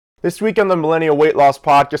This week on the Millennial Weight Loss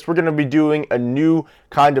Podcast, we're going to be doing a new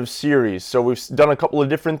kind of series. So we've done a couple of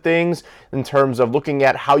different things in terms of looking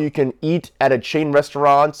at how you can eat at a chain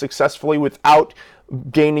restaurant successfully without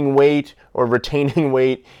gaining weight or retaining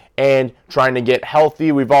weight and trying to get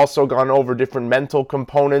healthy. We've also gone over different mental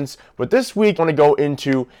components. But this week, I want to go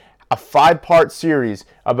into a 5-part series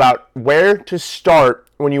about where to start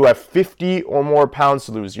when you have 50 or more pounds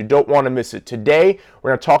to lose. You don't want to miss it. Today,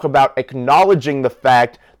 we're going to talk about acknowledging the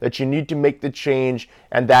fact that you need to make the change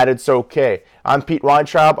and that it's okay. I'm Pete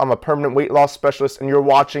Weintraub. I'm a permanent weight loss specialist, and you're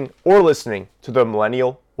watching or listening to the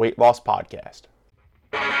Millennial Weight Loss Podcast.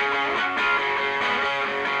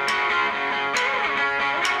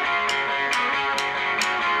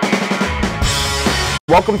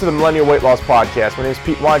 Welcome to the Millennial Weight Loss Podcast. My name is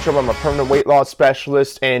Pete Weintraub. I'm a permanent weight loss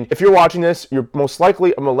specialist. And if you're watching this, you're most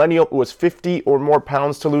likely a millennial who has 50 or more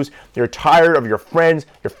pounds to lose. You're tired of your friends,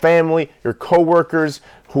 your family, your coworkers,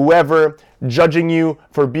 whoever judging you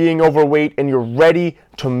for being overweight, and you're ready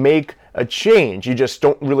to make a change. You just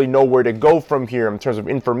don't really know where to go from here in terms of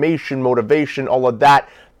information, motivation, all of that.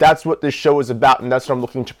 That's what this show is about, and that's what I'm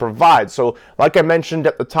looking to provide. So, like I mentioned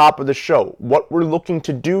at the top of the show, what we're looking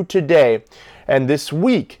to do today and this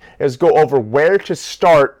week is go over where to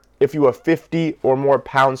start if you have 50 or more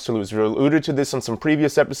pounds to lose. We alluded to this on some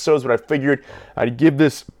previous episodes, but I figured I'd give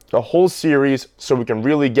this a whole series so we can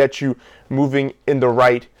really get you moving in the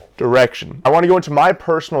right direction. I want to go into my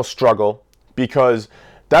personal struggle because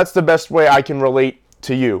that's the best way I can relate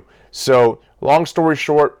to you. So, long story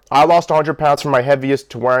short, I lost 100 pounds from my heaviest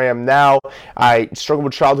to where I am now. I struggled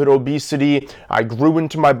with childhood obesity. I grew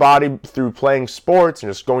into my body through playing sports and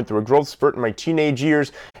just going through a growth spurt in my teenage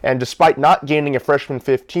years. And despite not gaining a freshman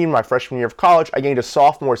 15 my freshman year of college, I gained a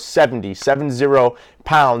sophomore 70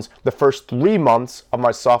 pounds the first 3 months of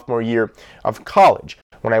my sophomore year of college.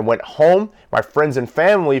 When I went home, my friends and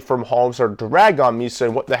family from home started to rag on me,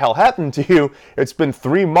 saying, "What the hell happened to you? It's been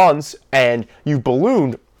 3 months and you've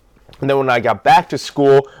ballooned." And then when I got back to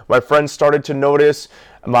school, my friends started to notice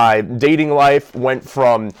my dating life went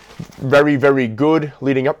from very, very good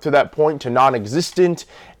leading up to that point to non-existent.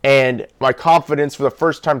 And my confidence for the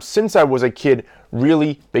first time since I was a kid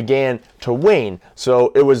really began to wane.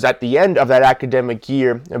 So it was at the end of that academic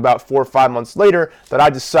year, about 4 or 5 months later, that I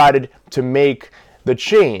decided to make the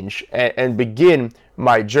change and begin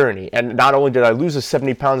my journey. And not only did I lose the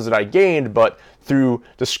 70 pounds that I gained, but through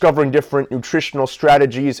discovering different nutritional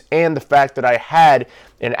strategies and the fact that I had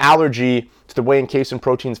an allergy to the whey and casein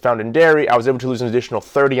proteins found in dairy, I was able to lose an additional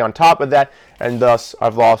 30 on top of that, and thus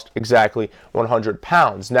I've lost exactly 100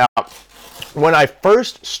 pounds. Now, when I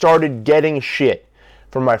first started getting shit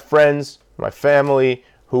from my friends, my family,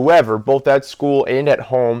 whoever, both at school and at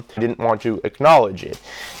home, I didn't want to acknowledge it.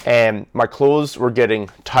 And my clothes were getting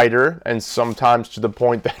tighter, and sometimes to the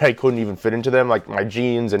point that I couldn't even fit into them, like my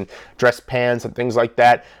jeans and dress pants and things like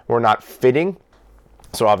that were not fitting.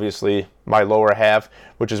 So obviously my lower half,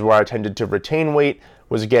 which is where I tended to retain weight,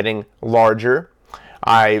 was getting larger.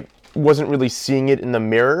 I wasn't really seeing it in the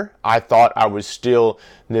mirror. I thought I was still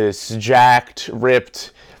this jacked,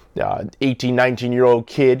 ripped, 18, 19-year-old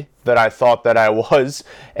kid that I thought that I was,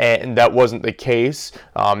 and that wasn't the case.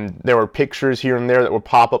 There were pictures here and there that would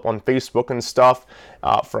pop up on Facebook and stuff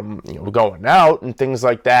from going out and things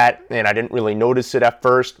like that, and I didn't really notice it at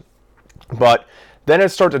first. But then it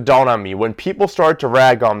started to dawn on me when people started to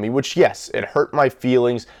rag on me, which, yes, it hurt my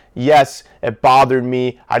feelings. Yes, it bothered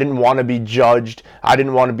me. I didn't want to be judged. I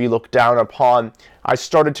didn't want to be looked down upon. I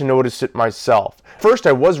started to notice it myself. First,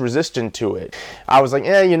 I was resistant to it. I was like,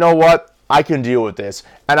 you know what? I can deal with this.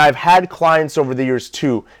 And I've had clients over the years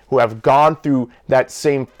too who have gone through that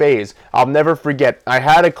same phase. I'll never forget, I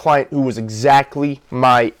had a client who was exactly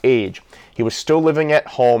my age. He was still living at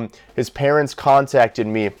home. His parents contacted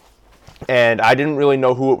me, and I didn't really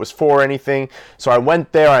know who it was for or anything. So I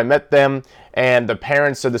went there, I met them, and the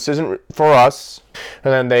parents said, "This isn't for us."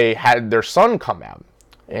 And then they had their son come out,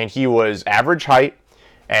 and he was average height,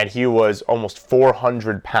 and he was almost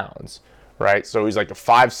 400 pounds, right? So he's like a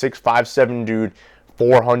 5'6", 5'7" dude,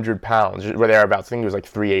 400 pounds, or thereabouts. I think he was like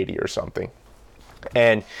 380 or something.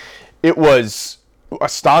 And it was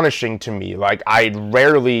astonishing to me. Like, I'd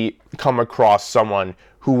rarely come across someone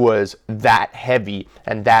who was that heavy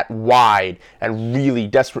and that wide and really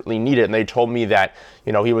desperately needed. And they told me that,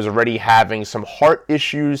 he was already having some heart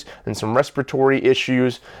issues and some respiratory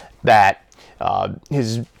issues, that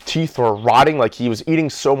his teeth were rotting. Like, he was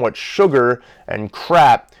eating so much sugar and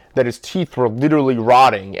crap that his teeth were literally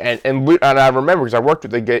rotting. And I remember, because I worked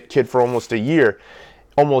with the kid for almost a year,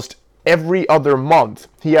 almost every other month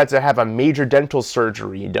he had to have a major dental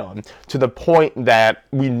surgery done, to the point that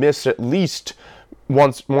we missed at least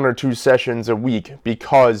one or two sessions a week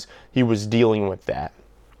because he was dealing with that.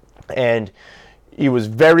 And he was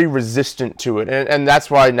very resistant to it. And that's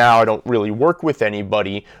why now I don't really work with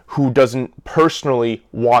anybody who doesn't personally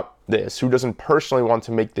want this, who doesn't personally want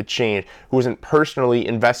to make the change, who isn't personally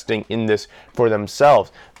investing in this for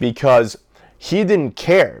themselves, because he didn't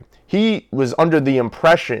care. He was under the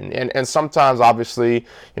impression, and sometimes, obviously,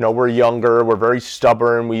 we're younger, we're very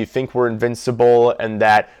stubborn, we think we're invincible, and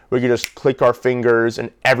that we can just click our fingers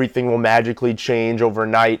and everything will magically change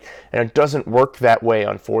overnight, and it doesn't work that way,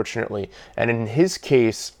 unfortunately. And in his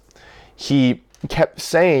case, he kept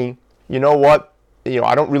saying, you know what,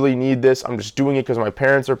 I don't really need this, I'm just doing it because my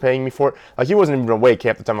parents are paying me for it. Like, he wasn't even awake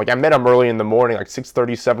half the time. Like, I met him early in the morning, like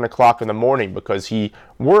 6:30, 7 o'clock in the morning, because he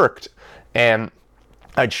worked, and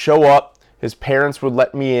I'd show up, his parents would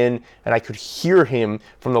let me in, and I could hear him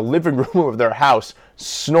from the living room of their house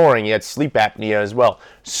snoring. He had sleep apnea as well,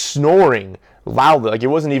 snoring loudly, like he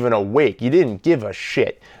wasn't even awake. He didn't give a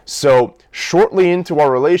shit. So shortly into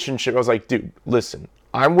our relationship, I was like, dude, listen,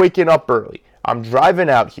 I'm waking up early. I'm driving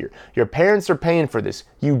out here. Your parents are paying for this.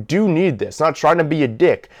 You do need this. Not trying to be a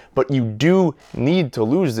dick, but you do need to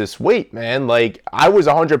lose this weight, man. Like, I was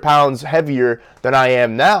 100 pounds heavier than I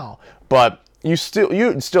am now, but you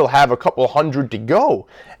still have a couple hundred to go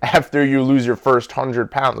after you lose your first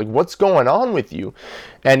 100 pounds. Like, what's going on with you?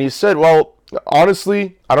 And he said, well,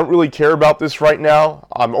 honestly, I don't really care about this right now.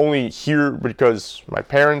 I'm only here because my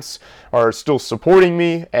parents are still supporting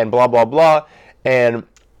me and blah, blah, blah. And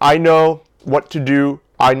I know what to do.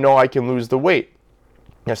 I know I can lose the weight.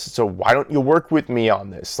 I said, so why don't you work with me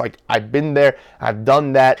on this? Like, I've been there, I've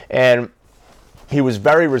done that. And he was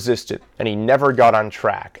very resistant, and he never got on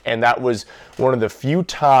track. And that was one of the few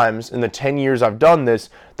times in the 10 years I've done this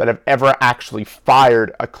that I've ever actually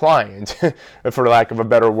fired a client, for lack of a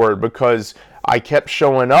better word, because I kept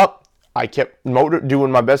showing up, I kept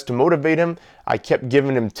doing my best to motivate him, I kept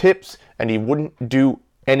giving him tips, and he wouldn't do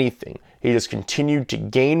anything. He just continued to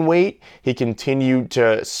gain weight. He continued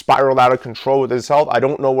to spiral out of control with his health. I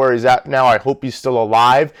don't know where he's at now. I hope he's still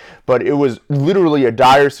alive. But it was literally a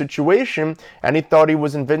dire situation, and he thought he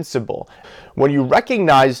was invincible. When you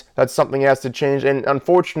recognize that something has to change, and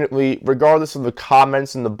unfortunately, regardless of the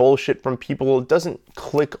comments and the bullshit from people, it doesn't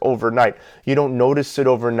click overnight. You don't notice it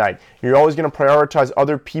overnight. You're always going to prioritize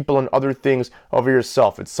other people and other things over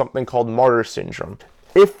yourself. It's something called martyr syndrome.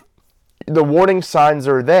 If the warning signs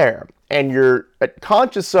are there, and you're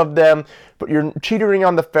conscious of them, but you're teetering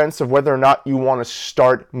on the fence of whether or not you want to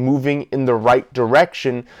start moving in the right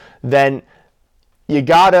direction, then you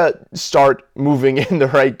gotta start moving in the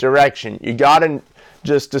right direction. You gotta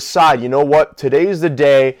just decide, you know what, today's the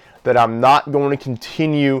day that I'm not going to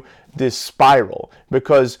continue this spiral,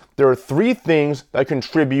 because there are 3 things that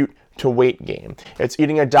contribute to weight gain. It's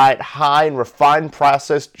eating a diet high in refined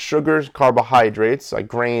processed sugars, carbohydrates like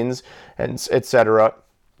grains, and etc.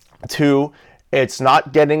 2, it's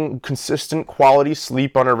not getting consistent quality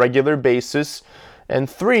sleep on a regular basis. And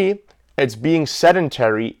 3, it's being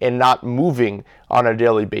sedentary and not moving on a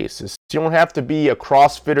daily basis. You don't have to be a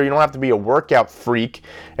CrossFitter, you don't have to be a workout freak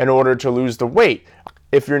in order to lose the weight.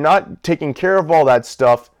 If you're not taking care of all that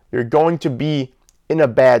stuff, you're going to be in a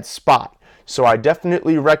bad spot. So I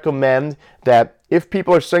definitely recommend that if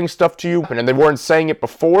people are saying stuff to you and they weren't saying it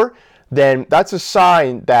before, then that's a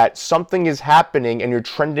sign that something is happening and you're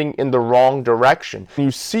trending in the wrong direction. When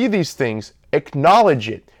you see these things, acknowledge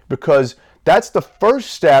it, because that's the first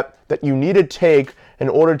step that you need to take in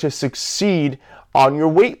order to succeed on your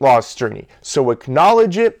weight loss journey. So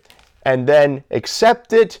acknowledge it, and then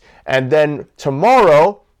accept it, and then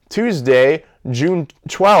tomorrow, Tuesday, June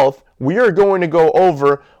 12th, we are going to go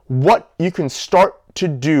over what you can start to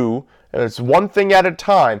do. And it's one thing at a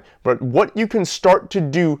time, but what you can start to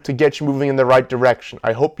do to get you moving in the right direction.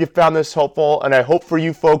 I hope you found this helpful, and I hope for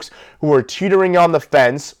you folks who are teetering on the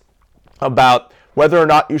fence about whether or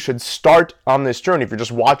not you should start on this journey. If you're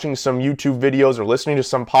just watching some YouTube videos or listening to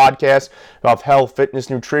some podcasts about health, fitness,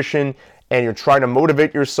 nutrition, and you're trying to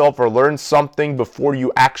motivate yourself or learn something before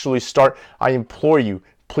you actually start, I implore you,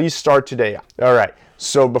 please start today. All right,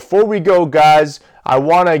 so before we go, guys, I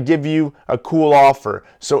want to give you a cool offer.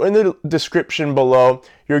 So in the description below,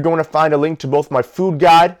 you're going to find a link to both my food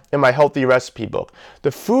guide and my healthy recipe book.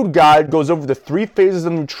 The food guide goes over the 3 phases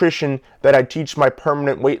of nutrition that I teach my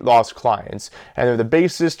permanent weight loss clients, and they're the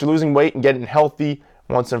basis to losing weight and getting healthy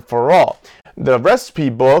once and for all. The recipe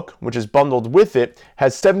book, which is bundled with it,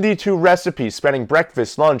 has 72 recipes spanning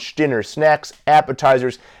breakfast, lunch, dinner, snacks,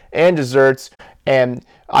 appetizers, and desserts. And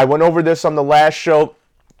I went over this on the last show,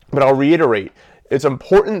 but I'll reiterate. It's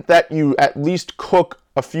important that you at least cook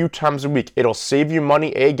a few times a week. It'll save you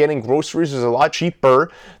money. Getting groceries is a lot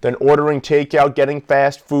cheaper than ordering takeout, getting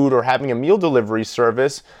fast food, or having a meal delivery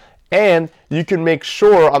service. And you can make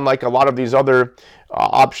sure, unlike a lot of these other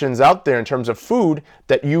options out there in terms of food,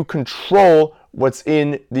 that you control what's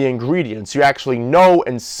in the ingredients. You actually know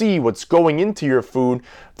and see what's going into your food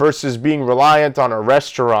versus being reliant on a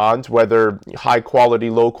restaurant, whether high quality,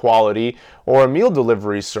 low quality, or a meal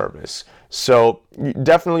delivery service. So you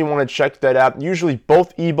definitely want to check that out. Usually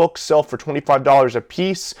both ebooks sell for $25 a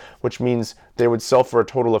piece, which means they would sell for a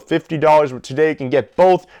total of $50. But today you can get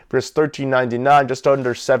both for just $13.99, just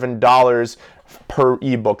under $7 per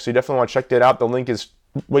ebook. So you definitely want to check that out. The link is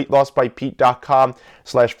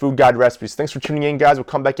weightlossbypete.com/food guide recipes. Thanks for tuning in, guys. We'll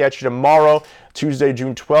come back at you tomorrow, Tuesday,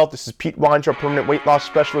 June 12th. This is Pete Weintraub, permanent weight loss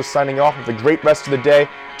specialist, signing off. Have a great rest of the day.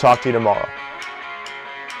 Talk to you tomorrow.